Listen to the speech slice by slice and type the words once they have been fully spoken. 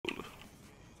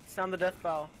Sound the death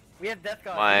bell. We have death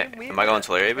gods. Am I going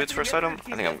Teleria boots first item?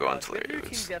 I think I'm going Teleria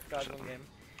boots. Death gods one game.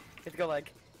 You have to go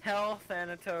like Hell,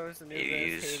 Thanatos,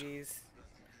 Anubis, Hades.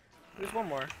 There's one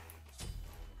more.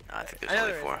 No, I think there's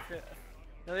only 4.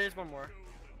 No, there's one more.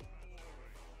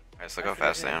 Alright, so look how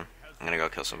fast I am. I'm gonna go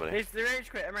kill somebody. They're rage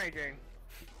quit. I'm rage quitting.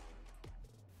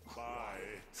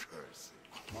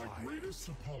 My greatest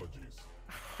apologies.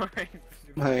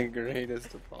 My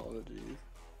greatest apologies.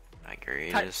 My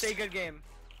greatest. Stay good game.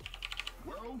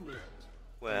 Well met.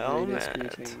 Well Greatest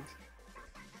met. greetings.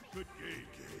 Good game.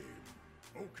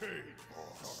 Okay.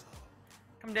 Awesome.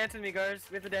 Come dance with me, guys.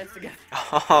 We have to dance together.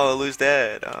 Oh, Lou's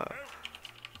dead.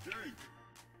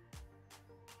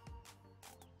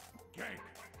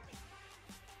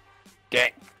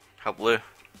 Gang. Help Lou.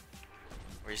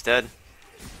 He's dead.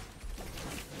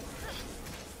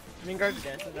 I mean, guards are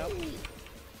dancing now.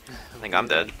 I think I'm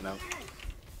dead. No.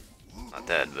 Not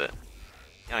dead, but.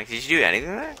 Yannick, did you do anything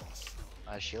there?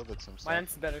 I shielded some stuff.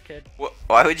 Mine's better, kid.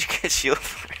 Why would you get shield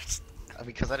first?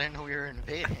 Because I didn't know we were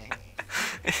invading.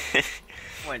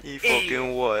 You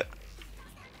fucking what?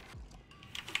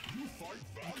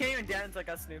 You can't even dance like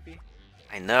us, Snoopy.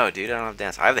 I know, dude. I don't have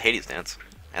dance. I have the Hades dance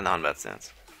and the Hunbat's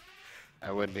dance.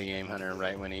 I would be Game Hunter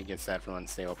right when he gets that from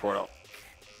unstable portal.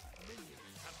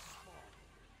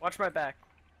 Watch my back.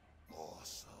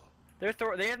 Awesome. They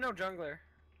have no jungler,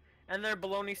 and they're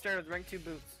baloney starter with rank 2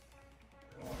 boots.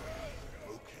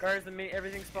 Guards,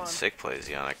 everything spawned. Sick plays,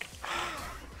 Yannick.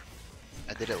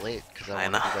 I did it late because I I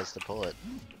wanted know. you guys to pull it.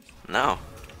 No.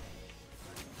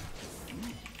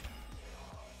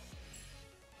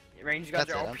 Range gods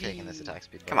That's it. are I'm OP. taking this attack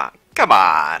speed. Come on. Come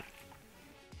on.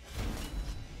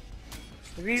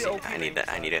 These OP I need range that.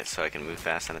 I need it so I can move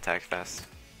fast and attack fast.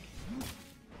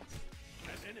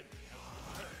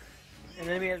 An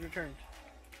enemy has returned.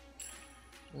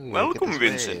 Ooh, Welcome, look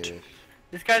at this Vincent. wave.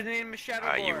 This guy's name is Shadow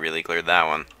Ah, you Boar. really cleared that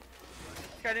one.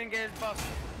 This guy didn't get his buff.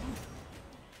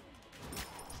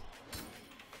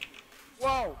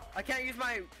 Whoa! I can't use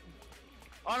my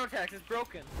auto attack. It's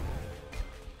broken.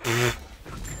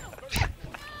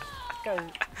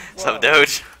 Some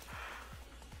Doge.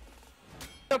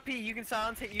 OP, you can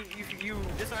silence it. You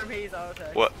disarm Hades auto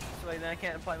attack. What? So like, then I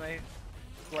can't apply my I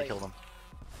blade. killed him.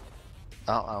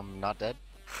 Oh, I'm not dead.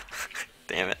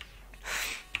 Damn it.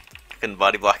 Couldn't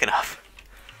body block enough.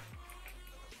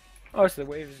 Oh, so the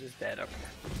wave is just dead. Okay.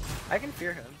 I can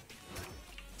fear him.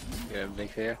 You have a big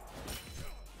fear?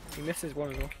 He misses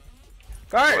one as well.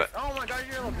 Guards! What? Oh my god,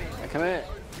 you're a little baby. I come in.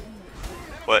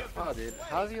 What? Oh, dude.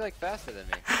 How is he like faster than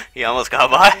me? He almost got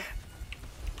by.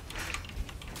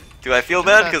 Do I feel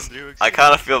bad? Because I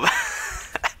kind of feel bad.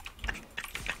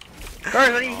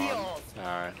 Guards, I need heals.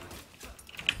 Alright.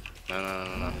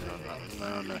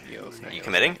 No heals. No You heals,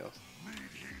 committing? no heals.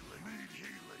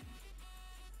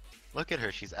 Look at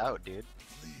her. She's out, dude.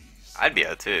 I'd be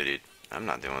out too, dude. I'm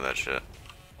not doing that shit.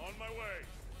 On my way.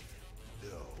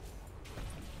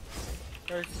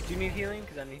 Guards, do you need healing?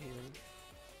 Because I need healing.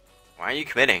 Why are you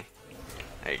committing?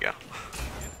 There you go.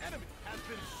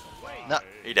 No. Are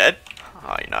you dead?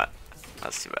 Oh, you're not.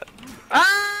 That's too bad.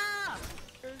 Ah!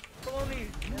 There's baloney.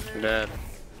 And Dead.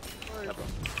 there's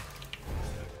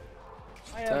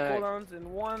I have Tag. cooldowns in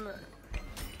one.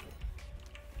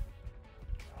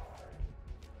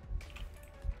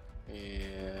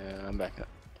 Yeah, I'm back up.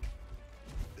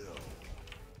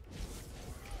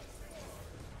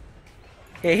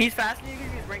 Yeah, he's faster. You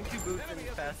can use rank 2 boots and he's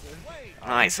faster.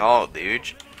 Nice ult,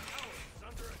 dude.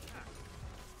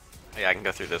 Oh, yeah, I can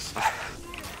go through this.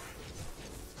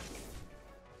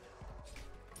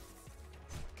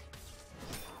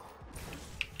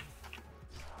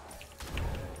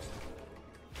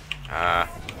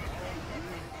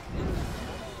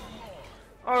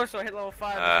 Oh, so I hit level 5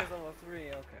 instead of level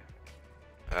 3.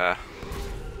 Okay.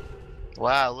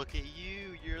 Wow, look at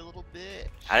you. You're a little bitch.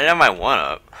 I didn't have my 1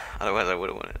 up. Otherwise, I would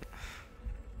have won it.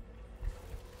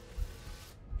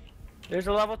 There's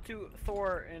a level 2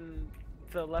 Thor in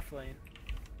the left lane.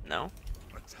 No?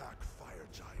 Attack fire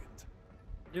giant.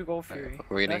 Do Gold Fury.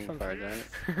 Waiting That for sounds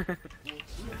giant.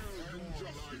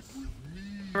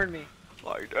 Heard me.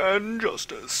 Light and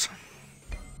justice.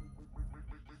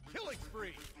 Killing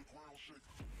spree.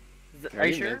 Are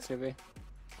you sure? mid, Snoopy?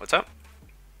 What's up?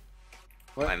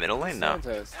 What? My middle lane? No.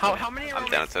 Santos. How many? I'm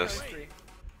down with those.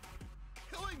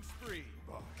 Killing spree.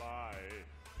 Bye.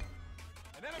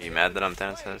 Are you mad that I'm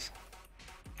down with those?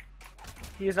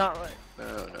 He's not like.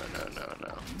 No.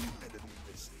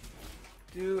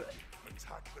 Do.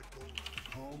 Attack the goal.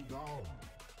 Calm down.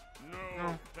 No,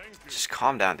 No. thank you. Just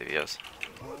calm down, Divios.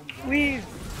 Please.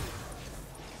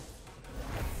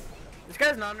 This guy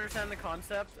does not understand the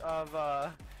concept of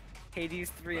Hades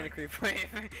 3 in a creep wave.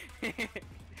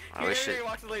 I wish he it.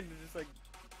 walks the lane and just like.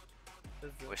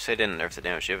 does the- Wish they didn't nerf the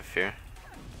damage. Do you have a fear?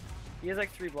 He has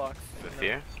like 3 blocks. You have a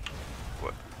fear?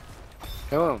 What?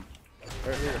 Kill him.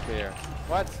 Right here.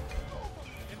 What?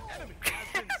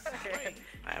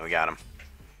 Alright, we got him.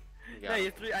 You No, got he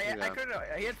him. had 3. You I got him.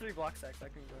 couldn't. He had 3 block stacks. I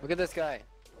couldn't go. Look at this guy.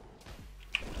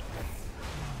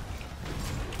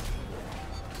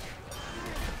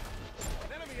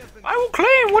 I will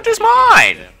claim what is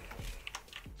mine.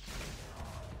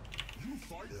 You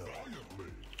fight valiantly.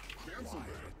 Cancel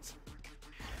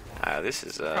that. This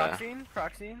is Proxine?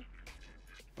 Proxine?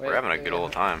 we're having a good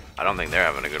old time. I don't think they're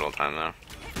having a good old time though.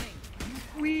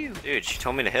 Wee! Dude, she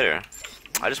told me to hit her.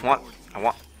 I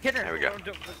want. Hit her! There we go.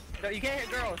 No, you can't hit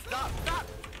girls. Stop! Stop!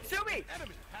 Snoopy!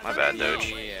 My bad,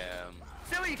 Doge. Yeah.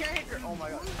 Snoopy, you can't hit girls. Oh my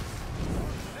god.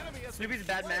 Snoopy's a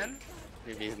bad man.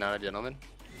 Maybe he's not a gentleman.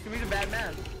 Snoopy's a bad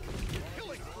man.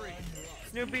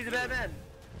 Snoopy's a bad man.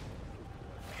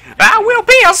 I will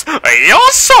pierce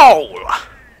your soul.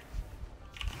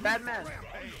 Bad man. My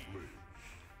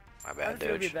I'm bad,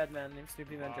 Snoopy, a Doge. bad man named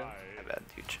Snoopy Man Jones. My bad,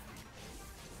 Doge.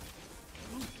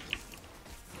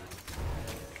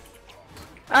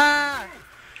 Ah!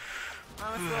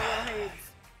 I'm still a little hate.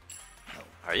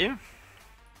 Are you?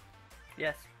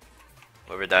 Yes.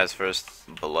 Whoever dies first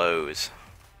blows.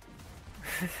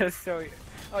 So,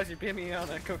 oh, you're beaming me on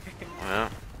that cocaine. Well,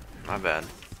 my bad. You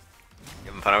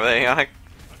having fun over there, Yannick?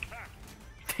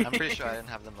 I'm pretty sure I didn't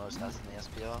have the most S in the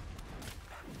SPL.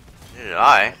 Neither did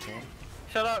I. Team.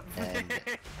 Shut up. And-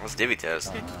 What's Divvy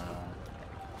test?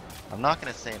 I'm not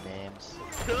gonna say names.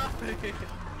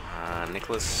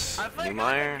 Nicholas I think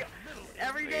Newmeyer.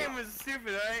 every game was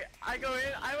stupid, right? I go in,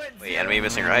 I went Wait, 0 enemy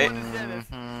missing right? with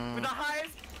the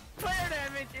highest player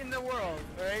damage in the world,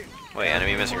 right? Wait,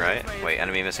 enemy missing right? Wait,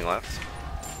 enemy missing left?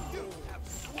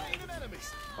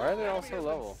 Why are they all so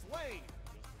level?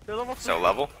 They're level So 3.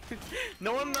 level?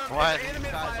 No one Why? if enemy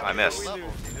at 5, I missed. we lose.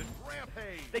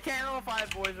 They can't level 5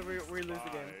 boys or we lose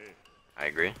the game. I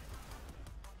agree.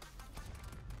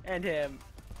 And him.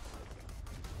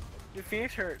 Dude,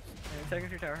 Phoenix hurts. And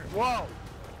second tower hurts. Whoa!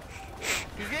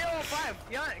 He's getting level 5,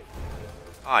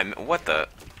 Yannick! Oh, what the?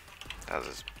 That was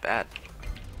just bad.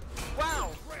 Wow!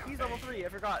 He's level 3, I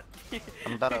forgot.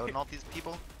 I'm about to ult these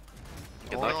people.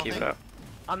 Good Hold luck, on, keep it man. up.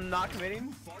 I'm not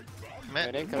committing.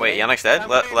 Commit. Wait, Yannick's dead?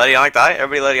 Let Yannick die?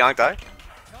 Everybody let Yannick die?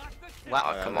 Wow.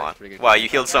 Oh, come that's on. pretty good. Wow, you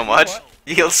healed so much?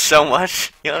 You healed so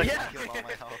much? Yannick? Yeah! Healed all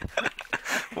my health.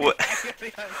 What?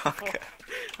 Okay.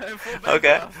 I'm full back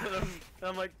Okay. now, so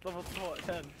I'm like level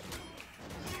 10.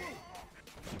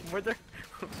 Where'd they?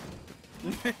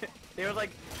 They were like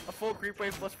a full creep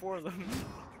wave plus 4 of them.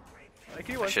 Like,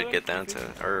 I should get down to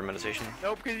our meditation.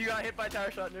 Nope, because you got hit by a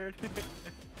tower shot, nerd.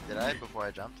 Did I before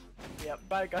I jumped? Yep,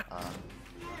 bye guy.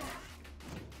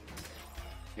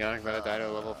 Yannick about to die to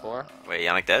level 4. Wait,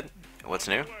 Yannick dead? What's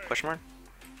new? Question mark?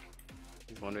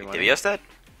 He's 1v1. Divvius dead?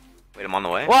 Wait, I'm on the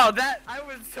way? Wow, that I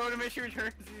was so to make sure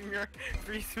return your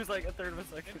freeze was like a third of a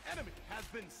second.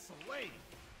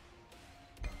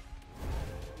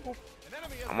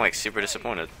 I'm like super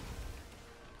disappointed.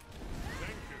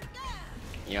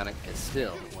 Yannick is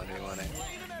still 1v1.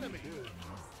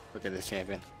 Look at this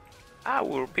champion. I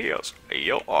will pierce.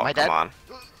 Yo, oh, Am I come dead? on.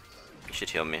 You should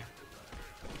heal me.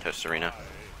 Toast Arena.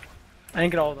 I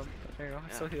didn't get all of them. There you go.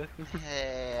 Yeah. Still here.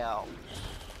 Hell.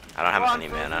 I don't have Well, any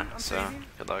I'm frozen, mana, I'm so freezing.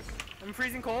 good luck. I'm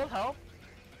freezing cold. Help.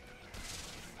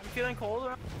 I'm feeling cold.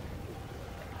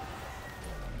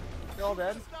 You're all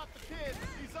dead.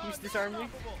 You disarmed me.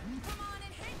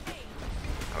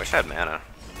 I wish I had mana.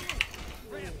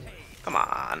 Come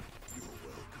on.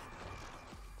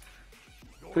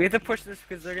 We have to push this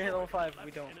because they're gonna hit level 5 if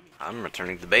we don't. I'm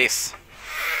returning to the base.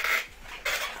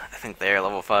 I think they're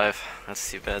level 5.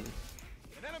 That's too bad.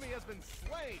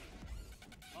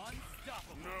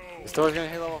 The store's gonna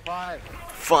hit level 5.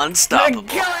 Fun stoppable.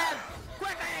 Kill him!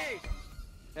 Quickly!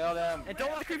 Kill them. And don't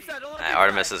let the creeps out. Don't let the creeps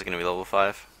Artemis out. is gonna be level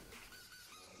 5.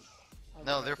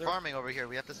 No, they're farming over here.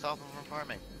 We have to stop them from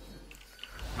farming.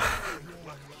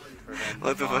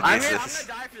 What the fuck I'm is gonna this?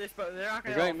 die for this, but they're not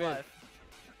gonna You're hit going level mid. 5.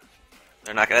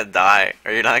 They're not gonna die.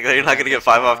 Are you not? You're not gonna get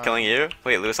 5 off killing you?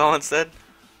 Wait, lose all instead?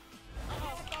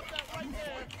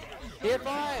 Hit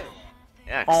 5!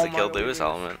 Yeah, Oh cause they my killed God, Lewis Lewis.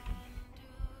 Element.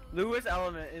 Lewis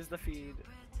Element is the feed.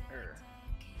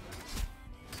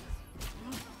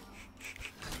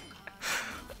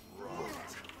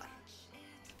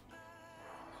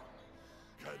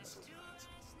 Cancel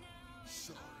that.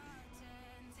 Sorry.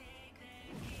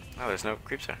 Oh, there's no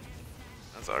creeps there.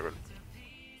 That's awkward.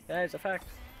 That is a fact.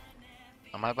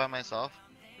 Am I by myself?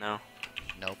 No.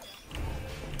 Nope.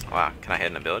 Wow, can I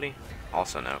hit an ability?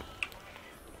 Also no.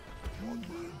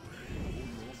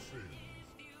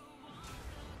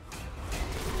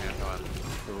 Yeah, come on.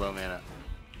 The low mana.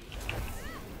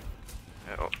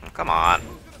 Oh, come on.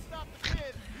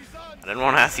 I didn't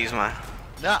want to have to use my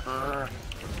Nah.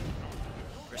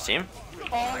 first team.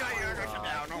 Oh, I got your aggression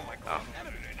down. Oh my god.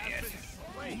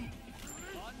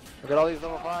 Look at all these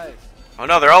level 5s. Oh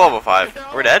no, they're all level 5. They're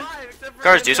all We're dead. alive, except for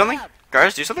Gars, the do something. map.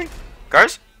 Gars, do something.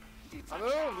 Gars? I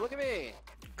move, look at me.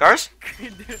 Gars?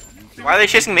 Why are they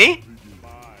chasing me?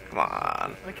 Come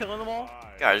on. Am I killing them all?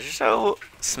 Guys, you're so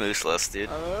smoothless, dude.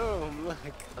 I move, look.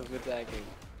 I'm attacking.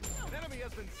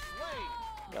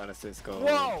 Got an assist goal.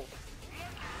 Whoa!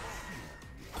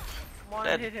 Come on,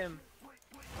 Dead. hit him.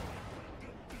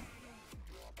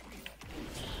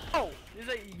 Oh! There's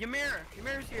a Ymir!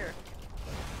 Ymir's here.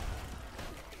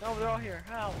 No, they're all here.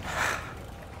 How?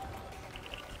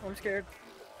 I'm scared.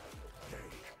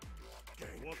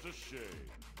 What a shame.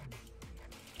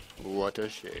 What a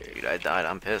shame. Dude, I died.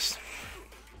 I'm pissed.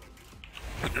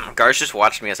 Gars just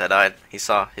watched me as I died. He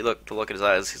looked to look at his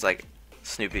eyes. He's like,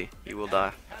 Snoopy, you will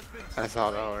die. I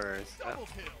saw the horrors.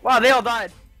 Wow, they all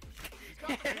died.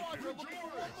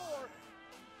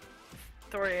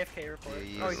 Thor AFK report. Do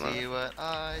you Oh, he's see what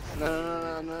I see?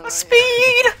 No. A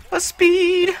speed! A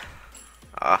speed!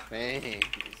 Ah, Hey,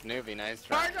 Snoopy, nice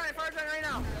try. Fire giant right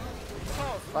now!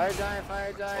 Oh, Fire giant,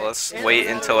 fire giant. well, let's Yeah, wait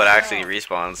yeah, until yeah. it actually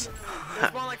respawns. they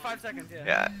spawn like 5 seconds, yeah.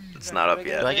 Yeah, it's not up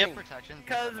yet. Do I get protection?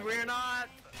 Because we're not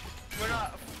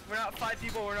 5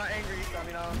 people, we're not angry, so I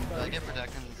mean, Do I get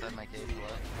protection inside my cave?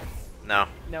 What? No.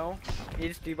 No, he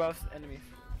just debuffs enemies.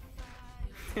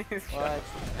 What?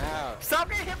 Ow. Stop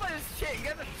getting hit by this shit, you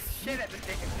guys are shit at this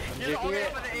thing. You're the juking only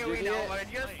it, one with the I'm AoE juking now, it. man.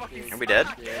 You guys fucking Are we dead?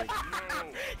 suck.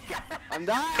 Yeah. I'm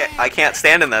dying. Okay, I can't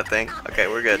stand in that thing. Okay,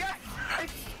 we're good.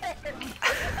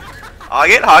 Hog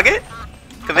it.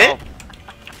 Commit.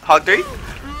 Hog 3.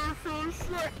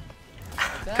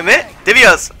 Commit.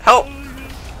 Divios, help.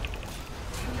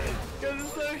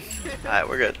 Alright,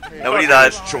 we're good. Nobody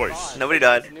died. Choice. Nobody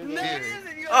died.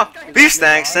 Oh, Beef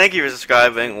Snacks, thank you for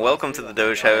subscribing. Welcome to the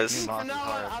Doge House. From now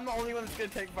on, I'm the only one that's gonna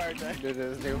take fire attack. Dude,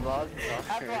 this new boss is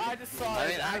After I just saw I it,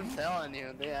 mean, I'm telling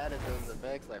you, they added those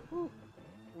effects like, whew.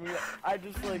 I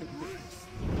just like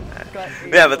got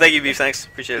Yeah, but thank you, Beef Snacks.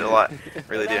 Appreciate it a lot.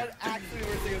 Really do. That actually was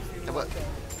the thing I've seen in a long time.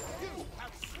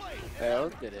 I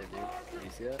looked at it, dude. You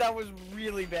see that? That was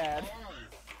really bad.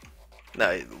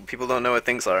 No, people don't know what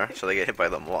things are, so they get hit by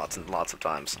them lots and lots of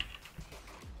times.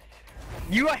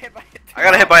 You got hit by it. I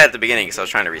got hit by it at the beginning because I was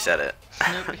trying to reset it.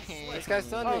 This guy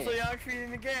stunned Oh, me. so you're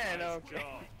feeding again. Okay.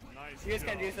 You guys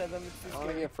can't do that. It's I just want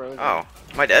to good. get frozen. Oh,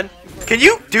 am I dead? Can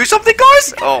you do something,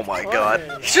 guys? Oh my god.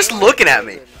 He's just looking at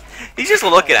me. He's just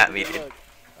looking at me, dude.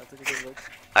 I took a good look.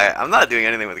 I'm not doing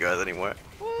anything with guys anymore.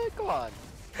 What? Come on.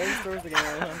 Thanks for the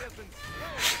game.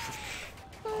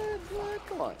 What?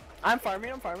 Come on. I'm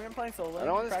farming. I'm playing solo lane. I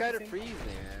don't want this guy to practicing. freeze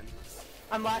me, man.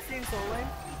 I'm last in solo lane.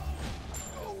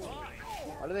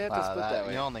 Why do they have to Wow, split that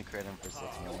way? you only crit him for 6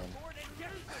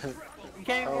 million. You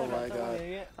can't even Oh get my that, god. you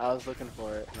idiot. I was looking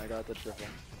for it, and I got the triple.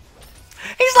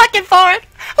 He's looking for it.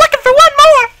 Looking for one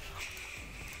more.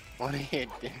 What are you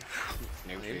doing?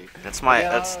 Snoopy. That's my.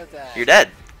 Get That's. out of that. You're dead.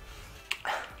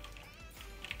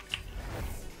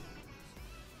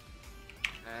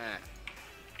 Ah.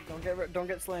 Don't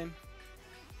get slain.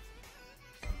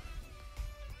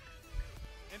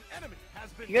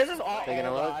 You guys just all Taking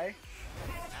a look? die.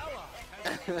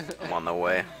 I'm on the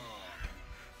way.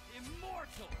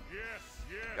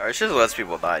 Garsh just lets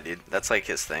people die, dude. That's like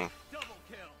his thing.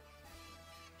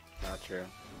 Not true.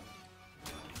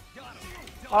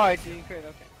 Alright, so you crit,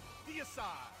 okay.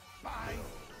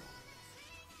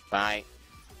 Bye.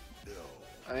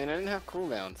 I mean, I didn't have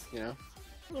cooldowns, you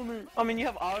know? I mean, you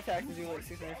have auto attack to do like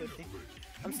 650.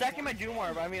 I'm stacking my Doom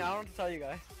War, but I mean, I don't have to tell you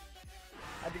guys.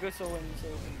 I had to go solo and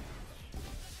solo.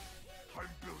 I'm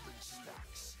building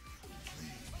stacks.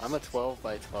 I'm a 12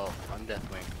 by 12. I'm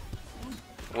Deathwing.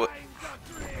 What?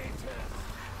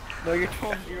 No, you're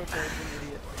 12, you're 12, you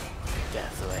idiot.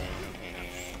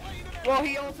 Deathwing. Well,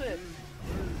 he ulted.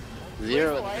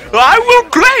 Zero. I will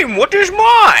claim what is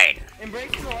mine.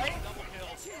 Embracing the light.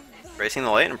 Embracing the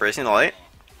light. Embracing the light.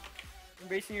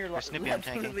 Embracing your light. Snoopy, I'm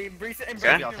tanking. Embracing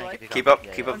Okay. your light. Keep up.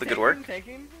 Yeah, Keep yeah. up the good work.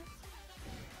 Taking.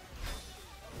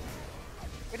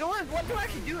 Wait, don't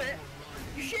actually do it.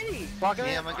 You shitty.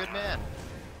 Yeah, I'm a good man.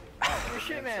 You're a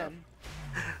shit man.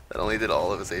 That only did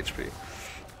all of his HP.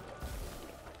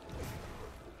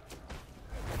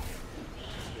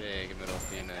 Big middle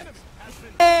phoenix.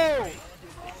 Oh!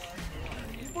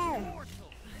 Boom!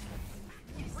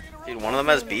 Dude, one of them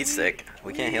has beat stick.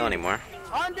 We can't heal anymore.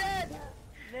 I'm dead!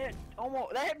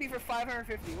 Almost. That hit me for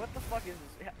 550. What the fuck is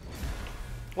this?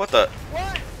 What the?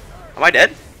 What? Am I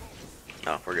dead?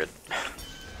 No, we're good.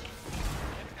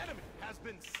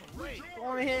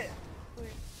 One hit.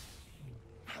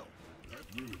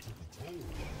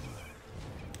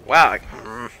 Wow. Okay.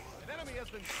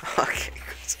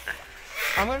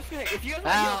 I'm just gonna. If you guys want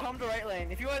to heal, come to right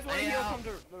lane. If you guys want to heal, come to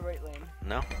the right lane.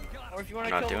 No. Or if you want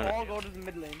Not to kill doing the wall, go to the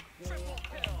mid lane.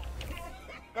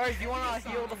 Guys, do you want to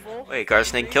heal the full? Wait, guard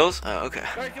snake kills? Oh, okay.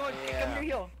 Guys, do you want come here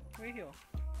heal? Come here heal.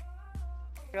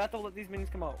 You have to let these minions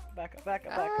come out. Back up, back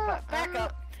up, back up, back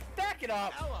up. Back it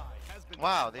up.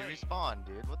 Wow, they respawn,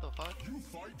 dude. What the fuck?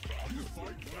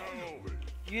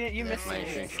 You missed my me.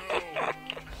 thing.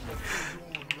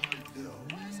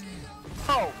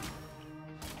 Oh.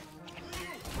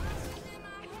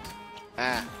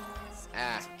 Ah.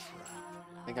 I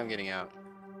think I'm getting out.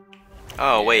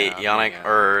 Oh, wait, Yeah, Yannick, yeah.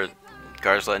 or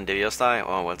Gar's letting Divios die?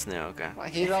 Oh, what's new? Okay.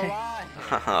 He's alive.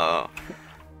 Oh.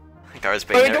 Gar's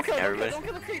Wait, baiting don't kill it, everybody. don't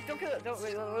kill the creep, don't kill it. Don't,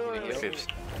 wait. Creeps.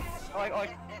 I was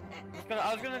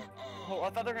gonna. Oh, I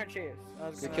thought they were gonna chase. I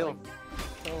was Good gonna, kill. like,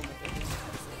 kill him with it.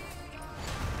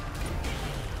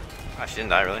 Oh, she didn't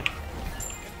die, really.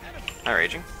 Not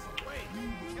raging.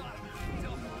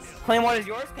 Claim one is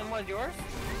yours? Claim one is yours?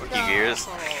 Fuck you, Gears.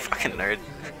 Fucking nerd.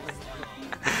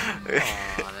 Aw, man.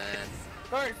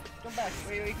 Guards, come back.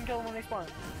 Wait, you can kill them when they spawn.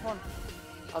 Come on.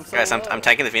 I'm so Guys, low. I'm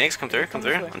tanking the Phoenix. Come through, come Come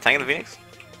through. this way. I'm tanking the Phoenix.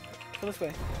 Go this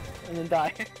way. And then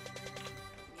die.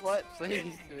 What?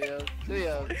 Please,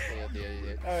 Divios.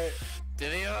 Alright.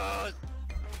 Divios.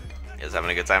 He's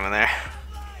having a good time in there.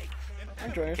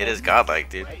 Enjoy Kid is godlike,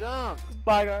 dude. I don't.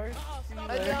 Bye, guys.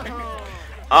 I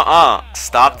don't.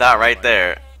 Stop that right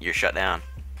there. You're shut down.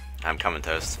 I'm coming,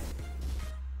 Toast.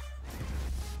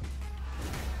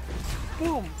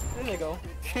 Boom. There they go.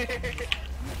 I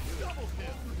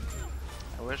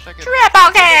wish I could.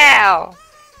 Triple kill!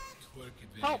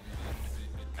 Help.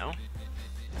 No?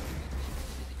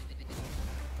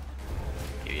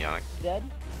 You Yannick. Dead.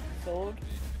 Sold.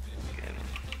 Good.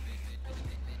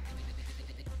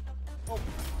 Oh.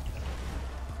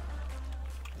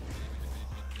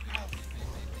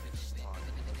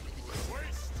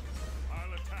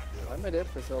 Why am I dead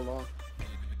for so long?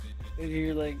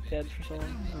 You're like dead for so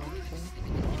long.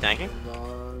 You tanking?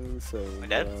 So Am I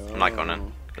dead? I'm not going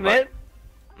in. Commit?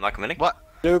 I'm not committing? What?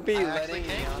 Snoopy I actually letting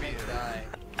came for Yannick you. die.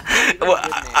 Well,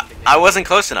 I wasn't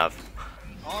close enough.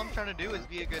 All I'm trying to do is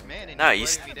be a good man and No, you're you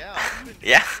letting me down.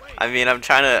 Yeah, I mean, I'm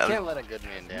trying You to. can't let a good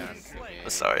man down. I'm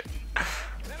sorry.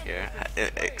 Here,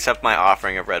 accept my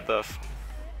offering of red buff.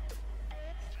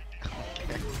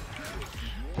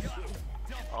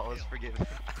 All is forgiven.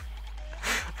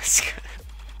 It's good.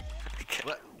 Okay.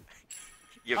 What?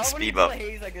 You have I wanna speed play buff.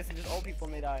 Haze like this and just all people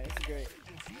may die. This is great.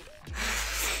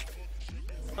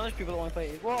 Oh, there's people that want to play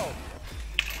Haze. Whoa.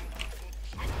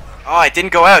 Oh, I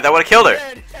didn't go out. That would have killed her.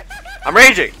 Dead. I'm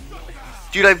raging.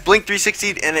 Dude, I blinked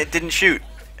 360 and it didn't shoot.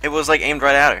 It was like aimed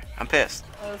right at her. I'm pissed.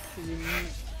 Let's see.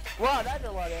 Wow, that did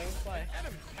a lot of damage. Why?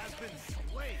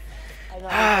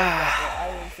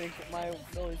 I didn't think that my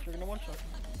abilities were gonna one-shot.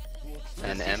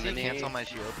 And CC Emily, cancel my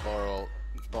shield. Boral.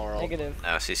 Negative. No,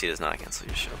 CC does not cancel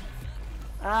your shield.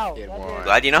 Ow. Get That one. did.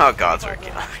 Glad you know how gods work.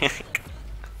 Kill him.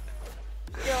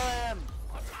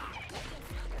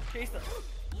 Chase them.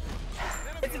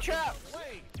 It's a trap.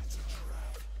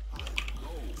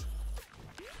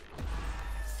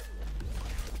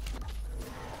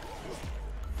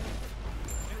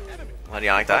 Did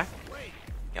Yannick die?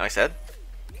 Yannick's dead?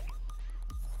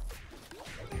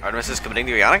 Artemis is committing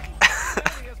to Yannick?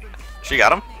 She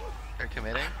got him? They're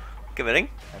committing. Committing?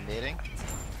 I'm dating.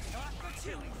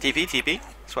 TP,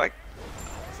 swag.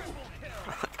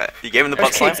 You gave him the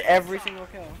butt slam? Takes every single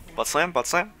kill. Butt slam, butt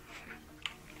slam?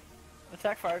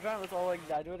 Attack fire giant. Let's all like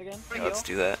die to it again. Yeah, let's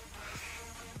do that.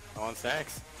 I want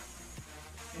sex.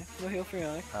 Yeah, no heal for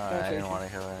Yannick. I didn't want to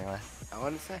heal anyway. I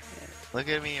want sex. Look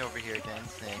at me over here getting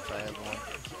snaked by everyone.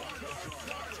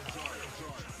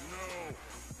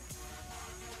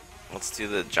 Let's do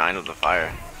the giant of the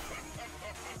fire.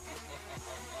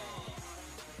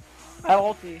 I have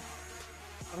ulti.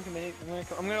 I'm committed. I'm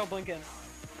gonna go blink in.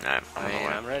 Alright, I I'm mean,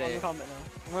 on I'm the way. I'm ready. in combat now.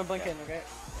 I'm gonna blink in, okay?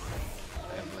 I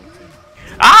am linked in.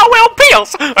 I will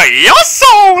pierce your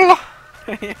soul!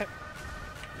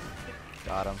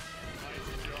 Got him.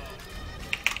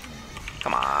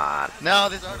 Come on. No,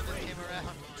 this Artemis came around.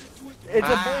 It's a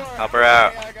boar. Help her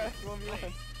out. Yeah, I got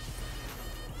 1v1.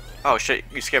 Oh shit,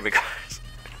 you scared me, guys.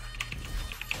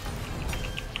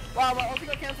 Wow, my ulti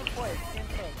got canceled twice.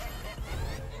 Canceled.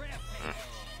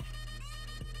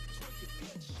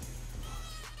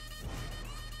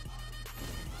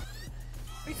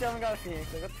 We still haven't got a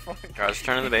Phoenix. Like, what the fuck? Guys,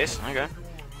 turn in the base. Okay.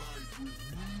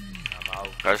 I'm out.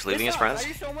 Guards leaving his friends. I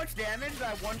do so much damage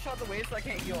that I one-shot the wave so I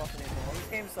can't heal off it anymore. This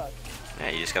game sucks. Yeah,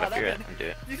 you just gotta fear it good. and do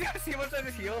it. You gotta see how much I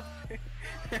just healed?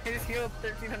 I just healed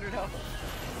 1300 health.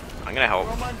 I'm gonna help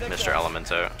Roman Victor. Mr.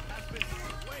 Elemento.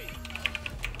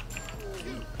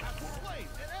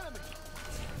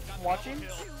 I'm watching.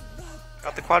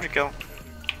 Got the quadra kill.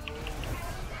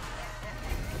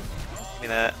 Give me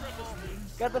that.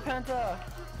 Got the penta.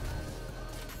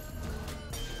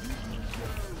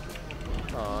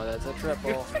 Oh, that's a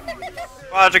triple.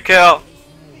 Quadra kill.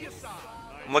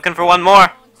 I'm looking for one more.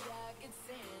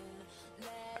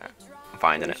 I'm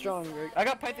finding Very it. strong, Greg. I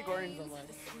got Pythagoreans online.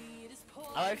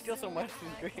 I like steal so much. This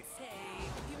is great.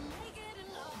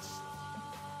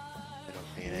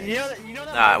 You know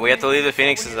that Nah, moment we have to when leave the you're-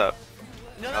 Phoenixes up.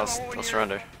 You know that I'll moment when you're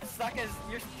surrender.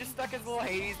 You're just stuck as little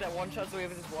Hades that one shots away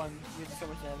with his one. You do so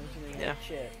much damage. And you're Yeah. like,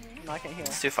 shit. I'm not gonna heal.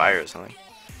 Let's do fire or something.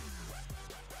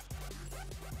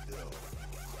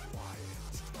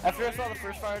 After I saw the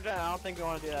first fire giant, I don't think we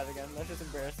want to do that again. That's just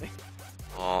embarrassing.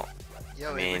 Well,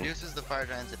 Yo, I mean- it reduces the fire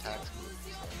giant's attack speed.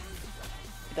 It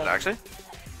but doesn't- actually,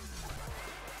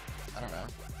 So, I don't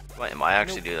know. it might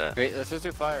actually do that. Wait, let's just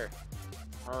do fire.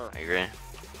 I agree.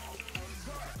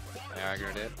 Yeah, I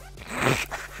agree it.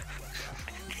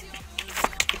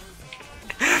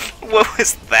 What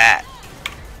was that?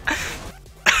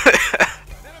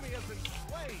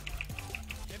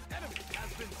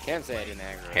 Can't say I didn't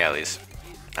aggro. Yeah, at least.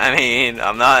 I mean,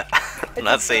 I'm not. I'm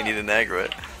not saying you didn't aggro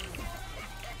it.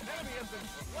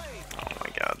 Oh my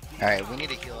god. Alright, we need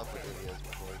to heal up with videos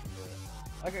before we can do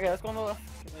it. Okay, let's go on the left.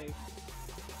 Like,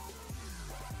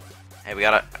 Hey,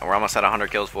 we're almost at 100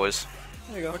 kills, boys.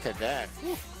 there you go. Look at that.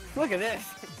 Look at this.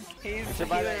 He's I the should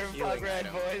buy healer that of healing Pog Red,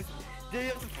 item. boys.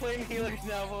 Daniel's playing healers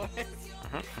now, boys.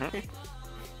 Mhm.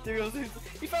 Daniel's,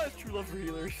 he found his true love for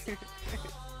healers.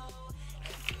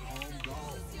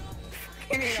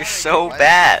 You're so Why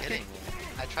bad. are you kidding me?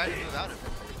 I tried to move out of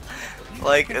it.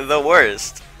 Like the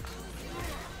worst.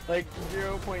 Like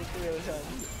 0.3 of the time.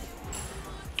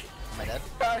 Am I dead?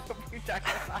 I hope you die.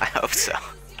 I hope so.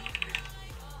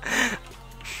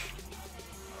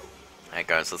 Alright,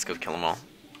 guys, let's go kill them all.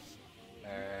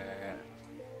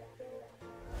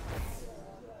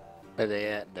 Where they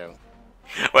at, though?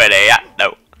 Where they at?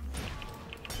 No.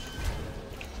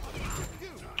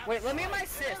 Wait, let me get my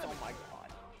assist. Oh my god.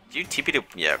 Did you TP to?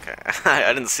 Yeah, okay.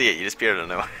 I didn't see it. You just appeared out of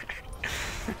nowhere.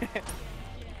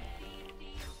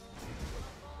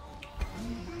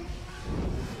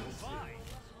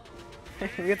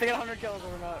 We have to get 100 kills or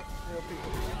we're not real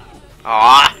people.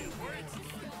 Aww.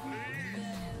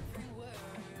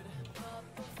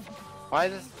 Why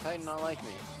does Titan not like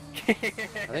me? I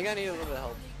think I need a little bit of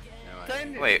help. No, I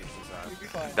Titan- Wait, You'll be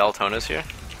fine. Beltona's here.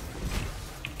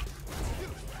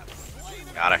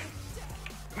 Got her.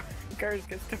 Guards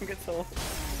don't get sold.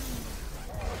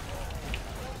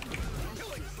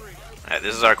 Alright,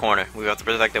 this is our corner. We have to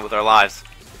protect it with our lives.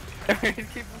 Just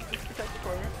protect the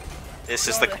corner. This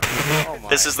is the. Oh my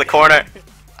This is the corner.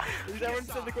 Everyone's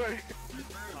in the corner.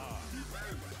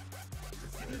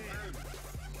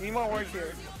 We need more work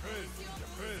here.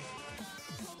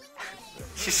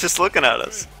 She's just looking at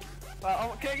us. Can I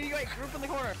get you guys group in the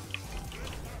corner?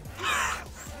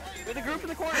 We're the group in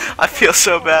the corner. I feel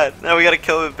so bad. Now we gotta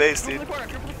kill him in base, Group in dude. the corner.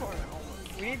 Group in the corner.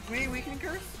 We need weakening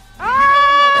curse.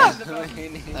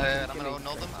 Alright, I'm gonna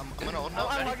ult them. I'm gonna ult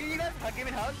I'm no. hugging you guys.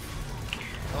 Giving hugs.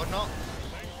 Oh no.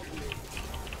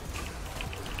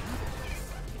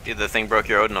 Dude, the thing broke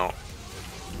your Odinol.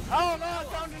 Oh no!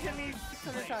 Tom just hit me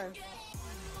 600 times.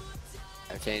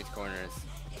 I've changed corners.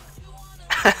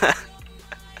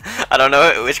 I don't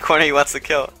know which corner he wants to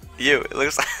kill. You. It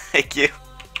looks like you.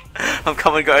 I'm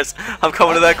coming, guards. I'm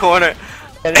coming to that corner.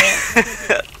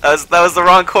 that was the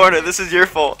wrong corner. This is your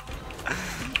fault.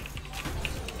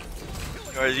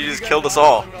 Guards, you just killed us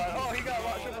all. Oh, he got a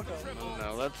lot of triple kills.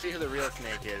 No, let's see who the real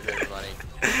snake is, everybody.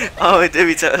 Oh,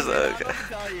 Divvy tells. I'm Okay. about to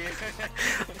tell you.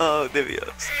 Oh,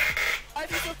 Divios. I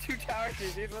just killed 2 towers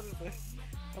here, dude. What is this?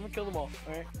 I'm gonna kill them all.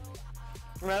 Alright.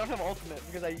 I don't have ultimate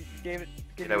because I gave it.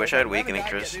 Dude, I wish I had weakening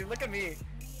curse. Dude, look at me.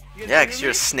 You guys Yeah, hear because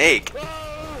you're a me? snake.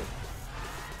 Whoa!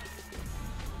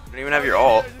 You don't even have your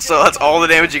ult, so that's all the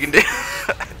damage you can do.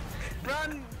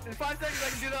 Run! In 5 seconds I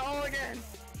can do that all again.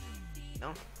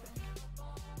 No.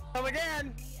 Come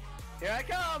again! Here I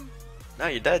come! No,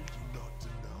 you're dead.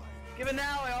 Give it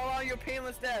now and I'll allow you a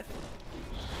painless death.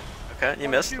 Okay, you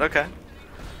missed. Okay.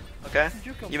 Okay.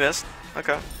 You missed.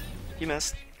 Okay. You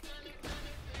missed.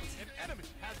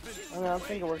 I don't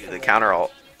think it works. The counter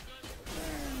ult.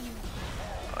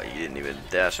 Oh, you didn't even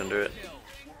dash under it.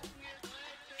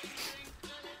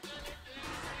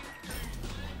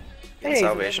 Hey,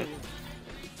 Salvation.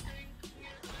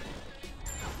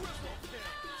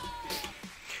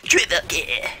 Triple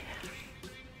kill.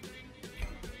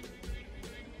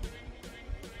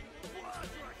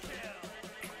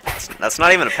 That's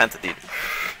not even a penta, dude.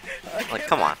 Like,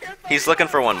 come on. He's looking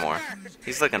for one more.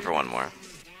 He's looking for one more.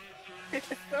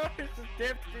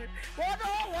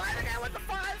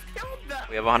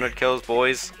 We have 100 kills,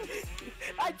 boys.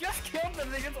 I just killed them.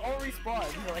 They just all respawn.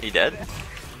 Like, He dead?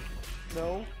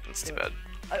 No. That's too bad.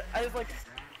 I was like.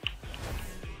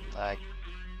 Like,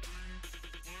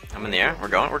 I'm in the air. We're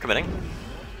going. We're committing.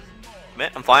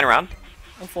 Commit. I'm flying around.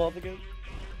 I'm full up again.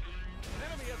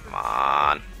 Come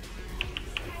on.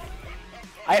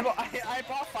 I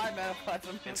bought 5 mana pots.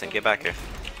 Vincent, get back here.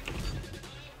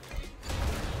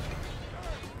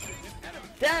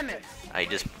 Damn it! I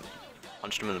just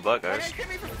punched him in the butt, guys. Hit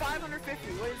me for 550.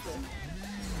 What is this?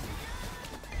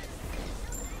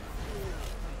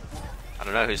 I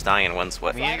don't know who's dying and one's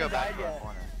what. we need to go back to our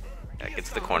corner. Yeah, get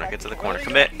to the corner. Get to the corner.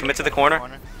 Commit. Commit to the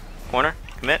corner. Corner.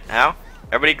 Commit. How?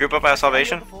 Everybody group up out of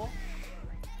salvation.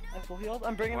 I'm full healed.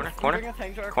 I'm bringing Corner. I'm Corner. bringing a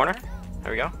tank to our Corner.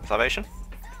 There we go. Salvation.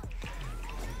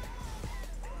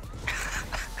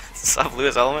 Stop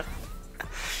Lewis element.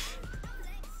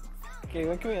 Okay,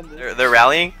 when can we end this? They're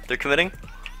rallying. They're committing.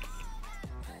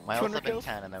 My 200 ult's up in kills?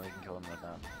 10 and then we can kill them with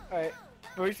that. Alright.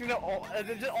 We're just gonna all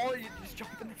you just jump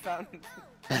in the fountain.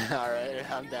 Alright,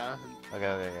 I'm down.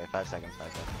 Okay. 5 seconds.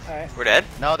 Alright. We're dead.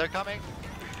 No, they're coming.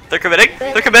 They're committing.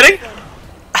 They're committing.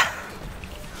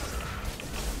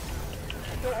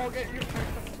 They'll all get you.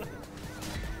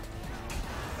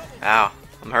 Ow.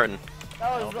 I'm hurting.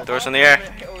 That was Doors in the air.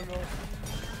 Oh, no.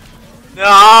 No.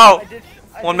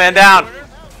 I One did man in the down. corner.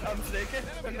 I'm snaking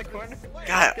in the corner.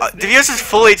 God, Divios is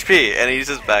full HP and he's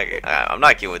just back. I'm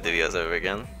not queuing with Divios over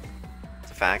again.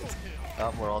 It's a fact.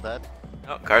 Oh, we're all dead.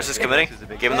 Oh, Garza is committing.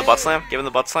 Give him the butt slam. Give him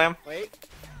the butt slam. Wait.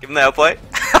 Give him the outplay.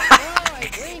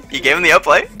 You gave him the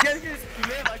outplay. You guys just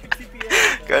commit like a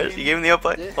TPA. Guys, you gave him the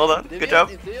outplay. Hold on. Good job.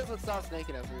 If Diaz would stop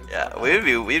snaking us, Yeah,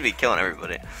 we'd be killing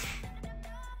everybody.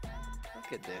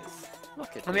 Look at this.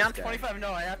 Look at I mean, this I'm guy. 25.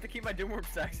 No, I have to keep my Doom Orb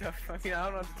stacks up. I mean, I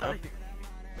don't know what to tell you.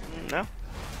 No.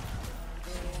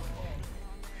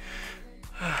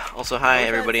 Also, hi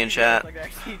everybody in chat. Like, I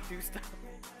actually do stuff.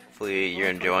 Hopefully you're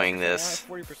enjoying this.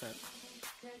 40%.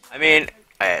 I mean,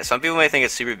 some people may think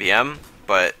it's super BM,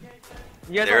 but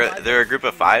You guys all buy they're a group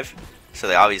of 5, so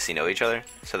they obviously know each other,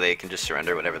 so they can just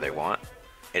surrender whatever they want.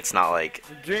 It's not like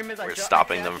The dream is we're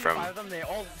stopping them from they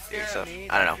all stare stuff. at me,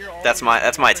 I don't like, know. you're all That's my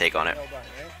gonna take on it. nail down,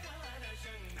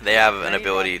 right? They have an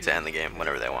ability to end the game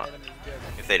whenever they want,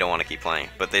 if they don't want to keep playing.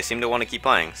 But they seem to want to keep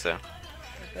playing, so.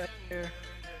 Right here.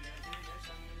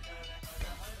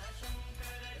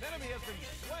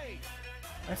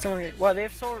 I saw it. Well, they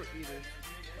have soul eaters.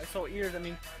 By soul eaters, I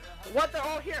mean, what? They're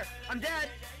all here. I'm dead.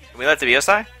 Can we let Divios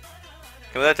die?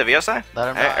 Can we let Divios die? Let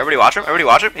him Hey, die. everybody watch him. Everybody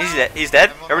watch him. He's dead. He's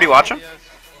dead. Everybody watch him.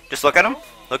 Just look at him.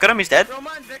 Look at him. He's dead.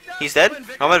 Roman Victor. He's dead. Roman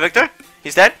Victor. Roman Victor.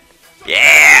 He's dead.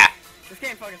 Yeah. This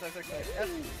game fucking sucks.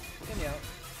 Get me out.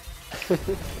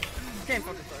 This game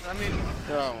fucking sucks. I mean,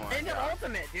 Come on. they did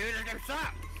ultimate, dude. It's gonna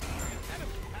suck.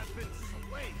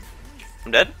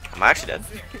 I'm dead. I'm actually dead.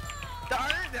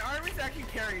 The armor's actually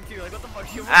carrying too. Like, what the fuck?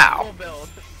 She almost Ow. full build.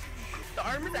 The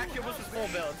armor's actually almost a full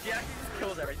build. She actually just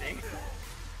kills everything.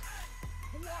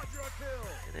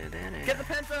 Get the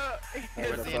penta.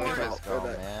 Where the Support. fuck is- Go,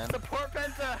 man. Support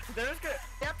penta. They're just gonna.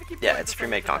 They have to keep. Yeah, going it's till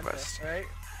pre-made someone gets conquest. the penta, right?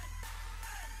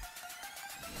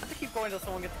 Have to keep going until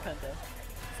someone gets the penta.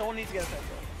 Someone needs to get a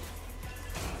penta.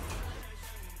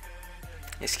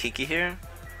 Is Kiki here?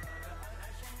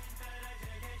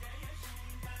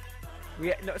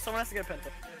 No, someone has to get a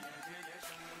penta.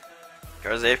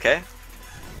 Gar's AFK.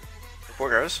 Poor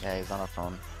Gar's. Yeah, he's on a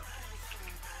phone.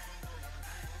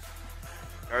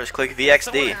 Gar's click Someone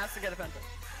VXD. has to get a penta.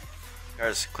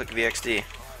 Gar's click VXD.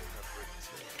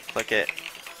 Click it.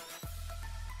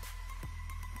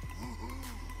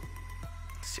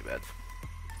 It's too bad.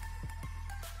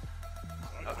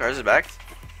 Oh, Gar's is back.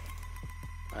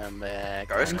 I'm back.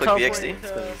 Gar's I'm click teleporting VXD.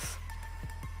 to-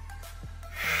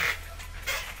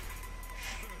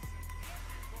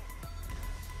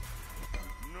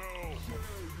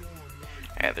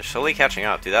 Yeah, they're slowly catching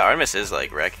up. Dude, that Artemis is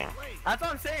like wrecking. That's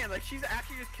what I'm saying. Like, she's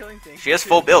actually just killing things. She has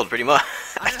full build, pretty much.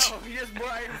 I know. She has more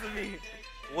items than me.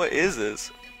 What is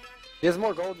this? He has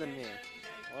more gold than me.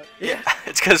 What? Yeah.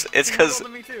 It's cause She's older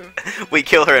than me too. we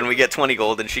kill her and we get 20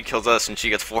 gold, and she kills us and she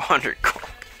gets 400 gold.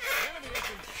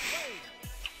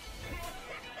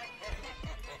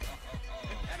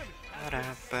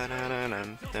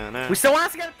 We still want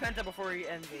us to get a penta before we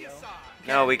end the.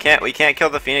 No, we can't. We can't kill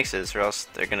the phoenixes, or else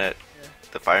they're gonna.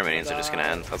 The fire minions are just gonna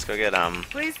end. Let's go get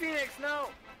Please, Phoenix, no.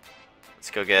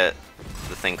 Let's go get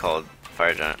the thing called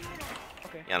fire giant.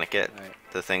 Okay. Yannick, get Alright.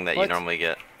 the thing that you What? normally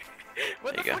get.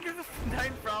 What There the you fuck is this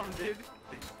 9 problem, dude?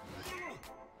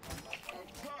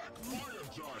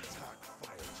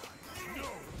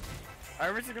 I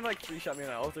remember just gonna like 3-shot me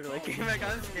on ult or like came back.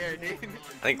 I'm scared, dude. I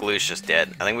think Lou's just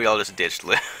dead. I think we all just ditched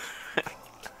Lou.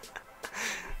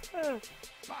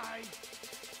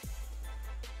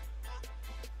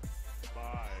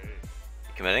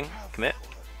 Committing? Commit?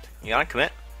 You gotta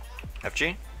commit?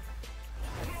 FG?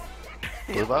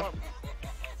 Blue buff?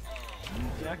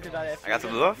 I I got the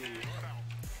blue buff?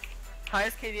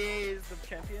 Highest KDA is the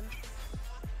champion.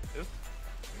 Who?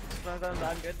 I'm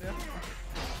good now.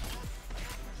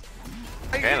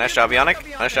 Okay, nice job,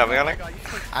 Yannick. Nice job, Yannick.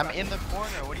 I'm in the corner.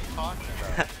 What are you talking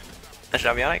about? Nice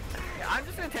job, Yannick. Yeah, I'm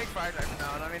just gonna take fire drive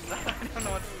now, and I mean, I don't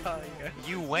know what to tell you.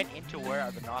 You went into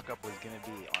where the knockup was gonna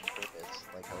be on purpose.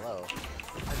 Like, hello.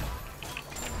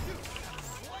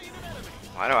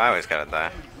 Why do I always gotta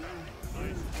die?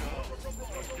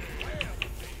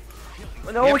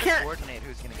 No, we we have to can't. coordinate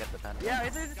who's gonna get the penta. Yeah,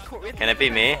 it's just Can it be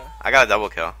me? I got a double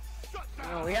kill.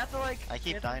 No, we have to like. I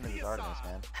keep dying to these Artemis,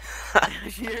 man.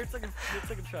 It's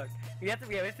like a truck. We have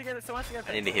to. Yeah, we have to get it. Someone has to get.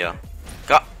 I need to heal.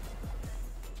 Go!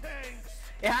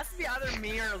 It has to be either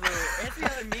me or Lou. It has to be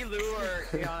either me, Lou, or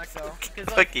Yannick, though. 'Cause,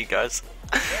 Fuck like, you guys.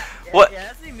 yeah, What? Yeah, it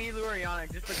has to be me, Lou, or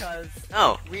Yannick, just because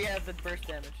No. we have the burst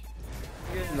damage.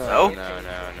 No? No.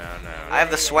 I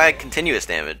have the swag continuous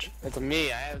damage. It's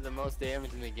me. I have the most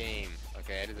damage in the game.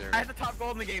 Okay, I deserve I it. have the top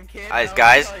gold in the game, kid. Guys, I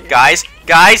guys, will tell you.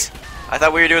 guys! I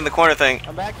thought we were doing the corner thing.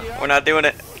 I'm back here. We're not doing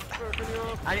it.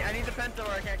 I need the penta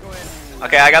or I can't go in.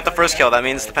 Okay, I got the first kill. That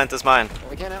means the penta's mine.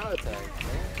 We can't auto attack.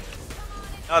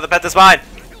 No, the penta's mine.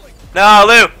 No,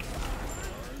 Lou!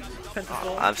 Penta's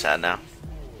gold. I'm sad now.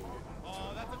 No,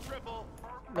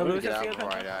 I'm Lou's gonna get just out gonna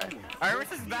before I die.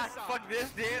 Iris is back. Fuck this,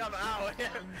 dude. I'm out.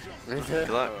 Good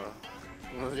luck.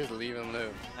 We'll just leave him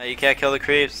live. No, you can't kill the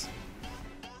creeps.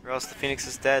 Or else the Phoenix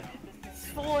is dead. It's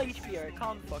full HP, alright?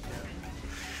 Calm the fuck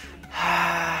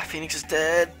down. Phoenix is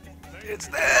dead. It's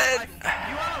dead.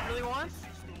 You wanna really want?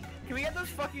 Can we get those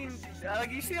fucking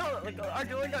like you see how like our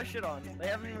dueling got shit on? They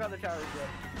haven't even got their towers yet.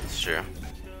 It's true.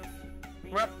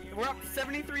 We're up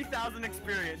 73,000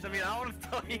 experience. I mean, I want to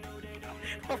tell you.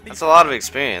 That's a lot of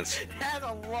experience. That's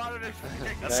a lot of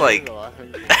experience. That's That like is a lot.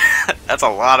 that's a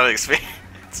lot of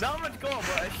experience. Not much gold,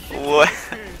 but a shit ton of What?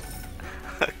 experience.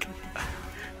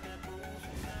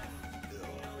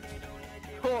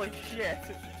 Holy shit!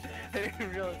 I didn't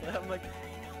realize that. I'm like,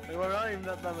 we're not even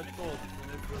that much gold.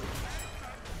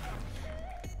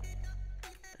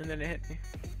 And then it hit me.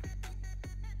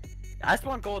 I just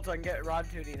want gold so I can get Rod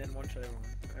 2D and then one shot everyone.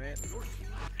 Alright?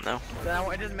 No.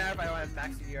 So it doesn't matter if I don't have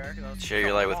max CDR. Share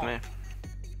your light with me.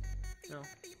 No.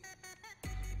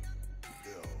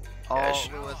 Oh, Gosh.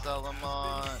 Louis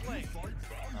Elamon.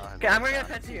 Okay, I'm gonna get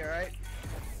a penta here, alright?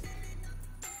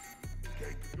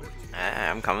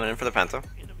 I'm coming in for the penta.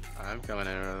 I'm coming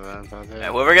in with that.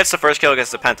 Yeah, whoever gets the first kill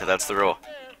gets the penta. That's the rule.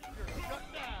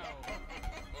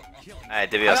 Alright,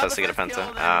 Divios has to get a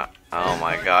penta. Oh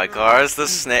my god, Gar's the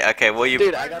snake. Okay, well you.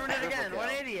 Dude, I I got ruined the it triple again. kill. What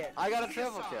an idiot. I got a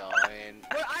triple kill. I mean,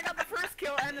 Well, I got the first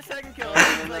kill and the second kill.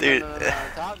 Dude.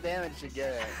 Top damage should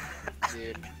get it,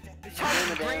 dude. Top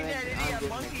the brain damage, dead I'm idiot getting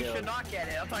monkey the kill. should not get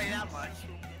it. I'll tell you that much.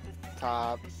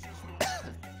 Top.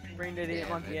 Brain dead idiot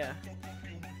monkey, yeah.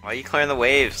 Why are you clearing the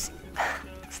waves?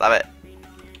 Stop it.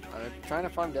 I'm trying to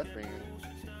farm Deathbringer.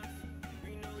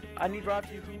 I need Rob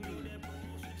to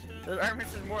There's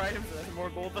Artemis has more items than has more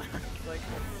gold. Like,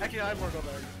 actually, I have more gold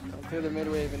than Artemis. Don't clear the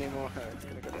mid wave anymore. It's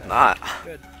gonna go down. Not.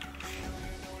 Good.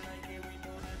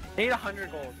 They need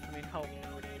 100 gold. I mean, help.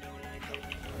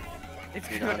 It's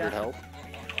Need gonna 100 down. help.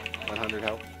 100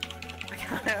 help.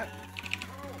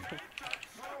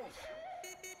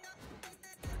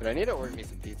 But I need to order me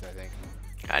some pizza, I think.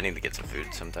 I need to get some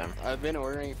food sometime. I've been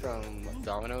ordering from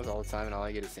Domino's all the time and all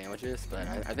I get is sandwiches, but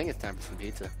I think it's time for some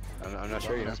pizza. I'm not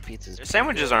sure, you know. Those pizzas. Their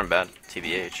sandwiches aren't bad,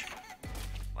 TBH.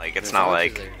 Like, it's Their not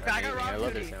sandwiches like. are I got amazing. I Rob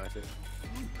love their Judy. sandwiches.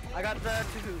 I got the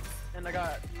 2 hoops, and I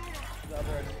got the other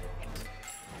item.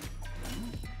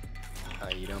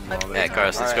 I eat them Yeah, all the Yeah, time.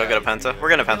 Cars, let's go get a penta. We're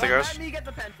getting a penta, Cars. Let me get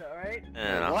the penta, alright?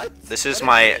 No. What? This is What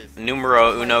my is this?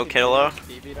 numero uno kilo.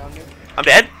 TV'd on me? I'm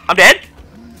dead. I'm dead.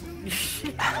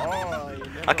 Oh, you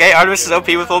never- Okay, Artemis is OP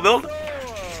with full build.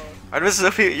 Oh. Artemis is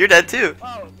OP. You're dead too.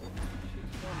 Oh.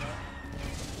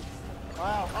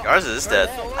 Wow. Ours is dead.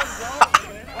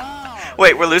 Wow.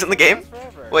 Wait, we're losing the game?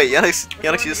 Forever. Wait,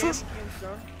 Yannick's useless?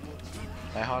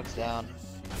 My hog's down.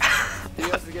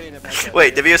 Divios is getting the penta.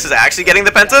 Wait, Divios is actually getting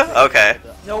the penta? Okay.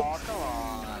 Nope. Oh, come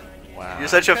on. Wow. You're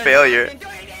such a failure.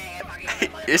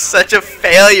 You're such a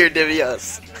failure,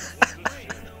 Divios.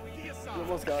 You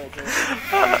almost got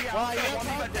retarded. Wow, you got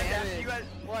top damage. You guys,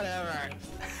 Whatever.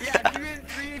 yeah,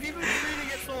 if you three to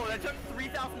get sold, I took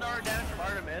 $3,000 damage from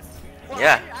Artemis. Well,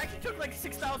 Yeah. I actually took like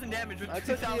 6,000 damage with I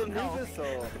took the 2,000 health. Anubis,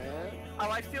 man. Oh,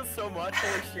 I feel so much.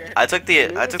 Holy shit. I took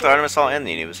the Artemis Assault and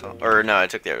the Anubis Assault. Or no, I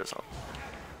took the Artemis Assault.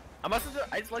 I must have.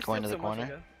 I just like Going to so the much, corner? I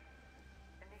guess.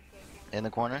 In the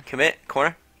corner. Commit,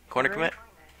 corner commit.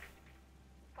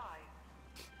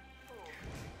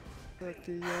 Took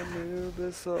the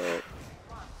Anubis.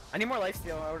 I need more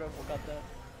lifesteal. I would have got that.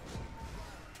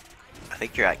 I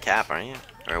think you're at cap, aren't you?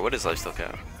 Or what is lifesteal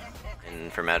cap?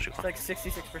 And for magic It's one. like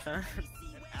 66%.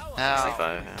 Ow.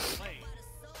 65, yeah.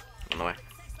 On the way.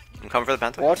 I'm coming for the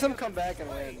Penta. Watch them come back and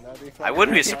win. That'd be fun. I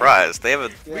wouldn't be surprised. They have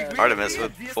a Yeah. Artemis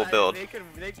with full build. They could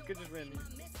just win.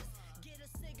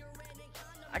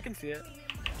 I can see it.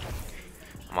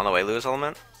 I'm on the way, Lewis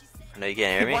Element. I know you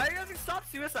can't hear me. Why are you guys stop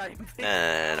suicide?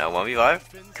 No,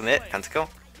 1v5. Commit, pentakill.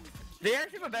 They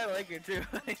actually have a better lane game too.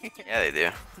 Yeah, they do.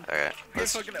 Alright,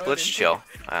 let's fucking let's Odin. chill.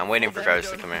 I'm waiting for guys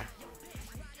to come here.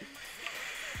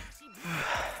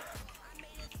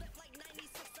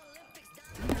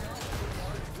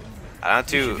 I don't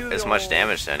do as much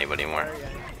damage to anybody anymore.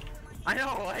 I know,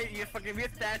 right? You fucking we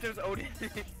have Thanatos Odin.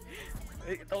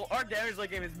 Our damage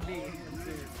like game is me.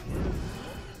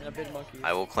 And a big monkey.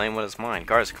 I will claim what is mine.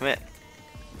 Guards, commit.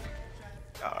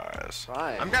 Guards.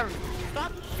 Fine. I'm grabbing.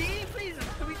 Stop feeding, please.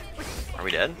 Are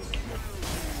we dead?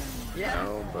 Yeah.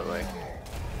 No, but like,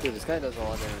 dude, this guy does a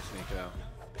lot of damage to me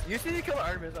too. You just need to kill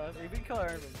Artemis, honestly. If you can kill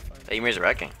Artemis, it's fine. Emir's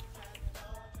wrecking.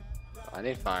 I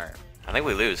need fire. I think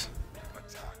we lose.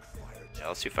 Yeah,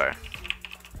 let's do fire.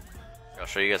 I'll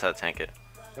show you guys how to tank it.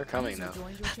 They're coming now.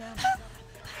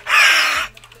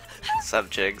 What's up,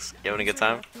 Jigs? You having a good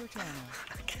time?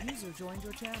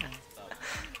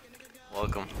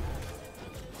 Welcome.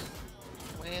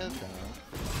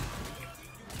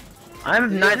 I'm I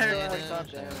 900. want top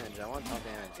damage. I want top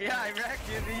damage. Yeah, I wrecked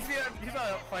you. You see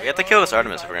that fight? We have to kill this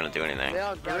Artemis if we're gonna do anything. They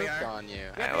all Yeah, we grouped are. on you.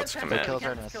 Alright, let's Go commit. Kill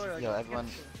Artemis. Yo, everyone.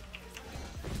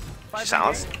 She's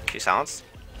silenced? She's silenced?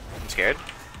 I'm scared.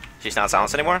 She's not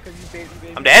silenced anymore?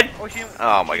 I'm dead?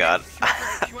 Oh my god.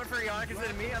 She went for Yannick instead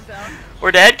of me. I'm down.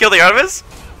 We're dead? Kill the Artemis?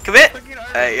 Commit!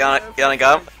 Hey, Yannick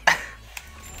got him.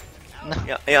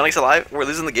 Yannick's alive. We're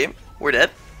losing the game. We're dead.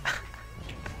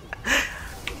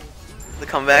 The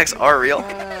comebacks are real.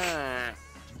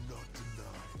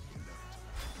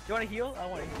 You want to heal? I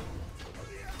want to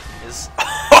heal. Is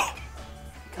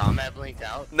Combat blinked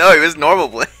out. no, he was normal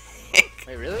blink.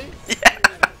 Wait, really? Yeah.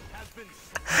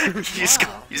 You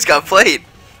just got played.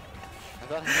 I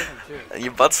thought he hit him too. And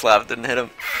your butt slap didn't hit him.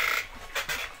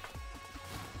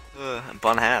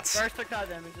 Bun hats. First took that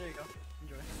damage. There you go.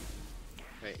 Enjoy.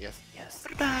 Wait, yes.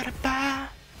 Ba-da-ba.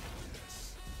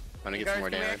 Want to get Guys, some more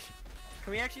can we damage?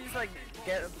 Can we actually just like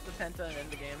get the penta and end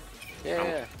the game? Yeah,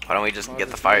 yeah. Why don't we just Well, get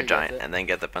the just fire really get giant it. and then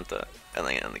get the penta and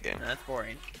then end the game? That's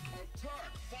boring.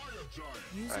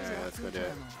 Alright, let's go do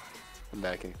it. I'm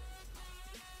backing.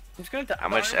 I'm just gonna die. How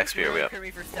much XP are we up?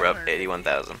 We're up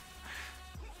 81,000.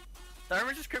 The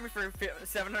armor just crit me for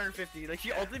 750. Like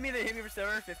she ulted me, they hit me for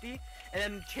 750, and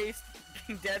then chased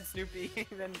dead Snoopy,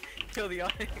 and then killed the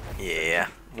Onyx. Yeah.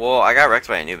 Well, I got wrecked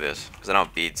by Anubis because I don't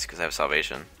have beats because I have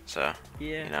salvation. So,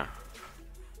 Yeah. you know,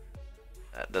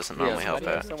 that doesn't normally help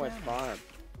out. So much farm.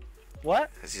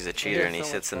 What? Because he's a cheater and he so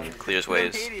sits much and fun. clears No,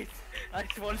 waves. Hades. I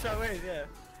just one-shot waves, yeah.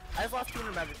 I just lost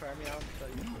 200 magic for me, I don't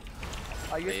tell you.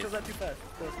 Oh, you Please. killed that too fast.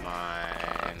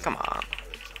 Mine. Come on.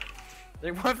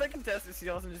 Like, what if I can test this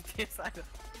seals and just decide it?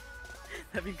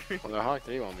 That'd be great. Well, the Hawk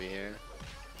 3 won't be here.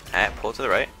 Alright, pull to the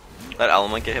right. Let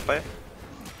Element get hit by it.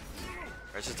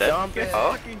 Garz is dead. Jump it.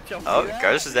 Oh, Fucking jump oh, it.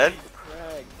 Garz is dead.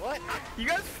 Greg, what? You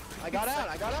guys. I got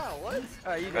out, what?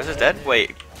 Alright, you Garz go. is dead.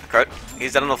 Wait,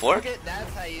 he's dead on the floor? Look at,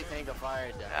 that's how you tank a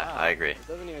fire down. Yeah, I agree. It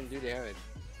doesn't even do damage.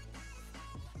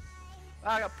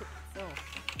 Ah, I got put. No.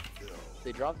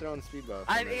 They dropped their own speed buff.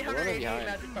 I had and they're 888 behind.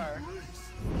 magic power.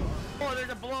 Oh, there's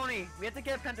a baloney. We have to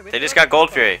get penta. They just got Gold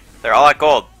Fury. They're all at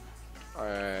gold.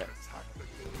 Alright.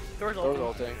 Doors Those open.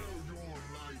 ulting.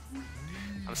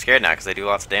 I'm scared now because they do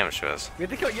lots of damage to us. We have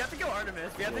to kill. You have to kill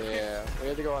Artemis. We have to. Yeah, we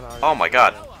have to go on Artemis. Oh my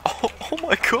god. Oh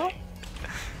my god.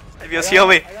 Tibios, heal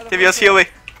me. Tibios, heal me.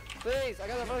 Please, I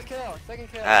got the first kill.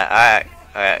 Second kill. Alright.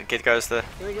 Get Garz the.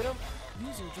 Can we get him?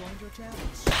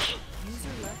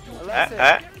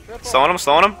 Alright. Slowing him.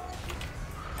 Slowing him.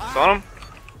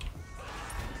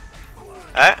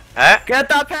 Get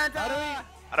that penta.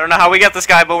 I don't know how we get this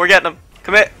guy, but we're getting him.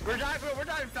 Commit. We're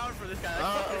diving found for this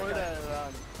guy. We're dead.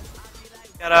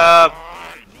 Get up.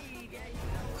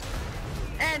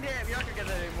 And damn, you're not gonna get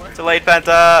that anymore. Delayed penta.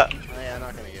 Oh, yeah, I'm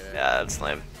not gonna get it. Yeah, that's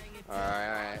lame.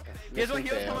 Alright. You guys want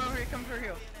Mission heals? Come failed. over here. Come for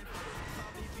heal.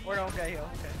 Or don't get heal.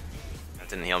 Okay. That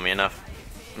didn't heal me enough.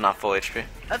 I'm not full HP.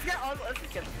 Let's just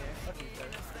get the Phoenix. Let's use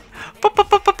those.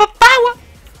 Power!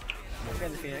 Let's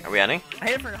get the Phoenix. Are we ending? I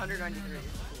hit it for 193.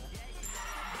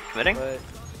 Committing? But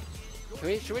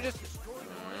should we just?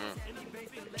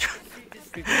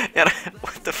 Yeah,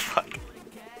 what the fuck?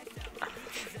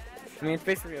 I mean, it's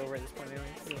basically over at this point anyway.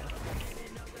 Yeah.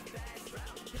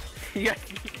 You guys,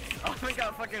 oh my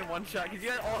god, fucking one shot, because you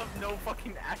guys all have no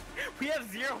fucking act. We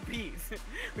have 0 Ps.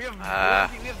 We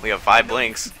have 5 no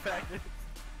blinks. factors.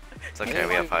 It's okay,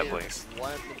 we have 5 blinks.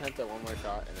 One penta, one more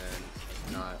shot, and then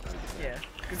not. Yeah,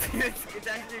 because it's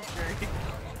actually very.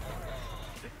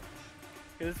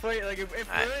 Cause it's funny, like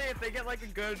if they get like a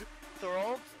good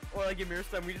throw or like a mirror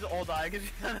stun, we just all die because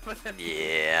none of us have.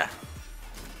 Yeah.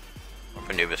 Or if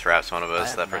Anubis wraps one of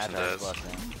us, that person does.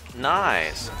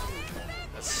 Nice.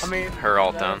 That's her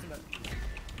ult down.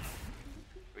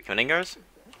 We committing guards?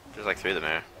 There's like 3 of them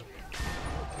here.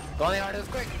 Go on the hardest,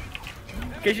 quick.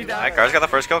 Case you down. Alright, guards got the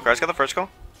first kill. Guards got the first kill.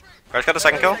 Guards got the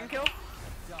second kill.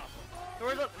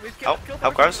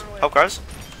 Help guards. Help guards.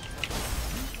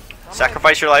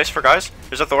 Sacrifice your lives for guys.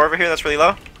 There's a Thor over here that's really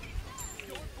low.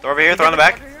 Thor over here, Thor on the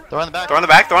back. Throw on the back. Thor on the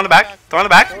back, Thor on the back, Thor on the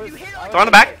back. Thor on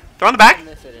the back, Thor on the back.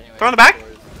 Throw on the back.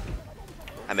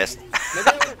 I missed. Maybe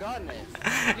I would've gotten it.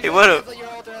 He would've. Your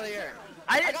ult earlier.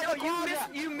 I didn't know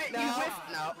you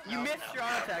missed your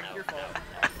auto attack. It's your fault.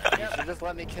 You should just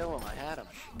let me kill him. I had him.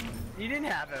 You didn't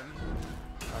have him.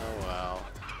 Oh wow.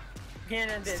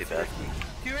 Can't end it. Too bad.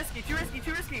 Too risky.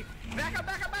 Back up.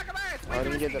 It's way I too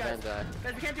didn't risky, get the guys. penta.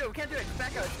 Guys, we can't do it. Just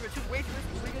back out. It's way too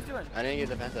risky. What are you guys doing? I didn't get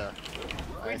the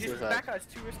penta. Wait, just back out. It's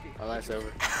too risky. Oh, that's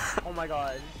over. Oh my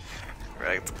god.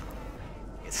 Rekt.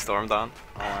 It's stormed on.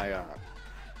 Oh my god.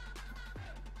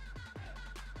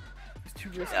 It's too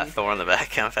risky. Yeah, Thor on the back,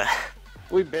 can't bad.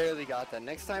 We barely got that.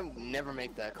 Next time, never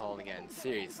make that call again.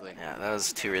 Seriously. Yeah, that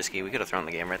was too risky. We could have thrown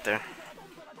the game right there.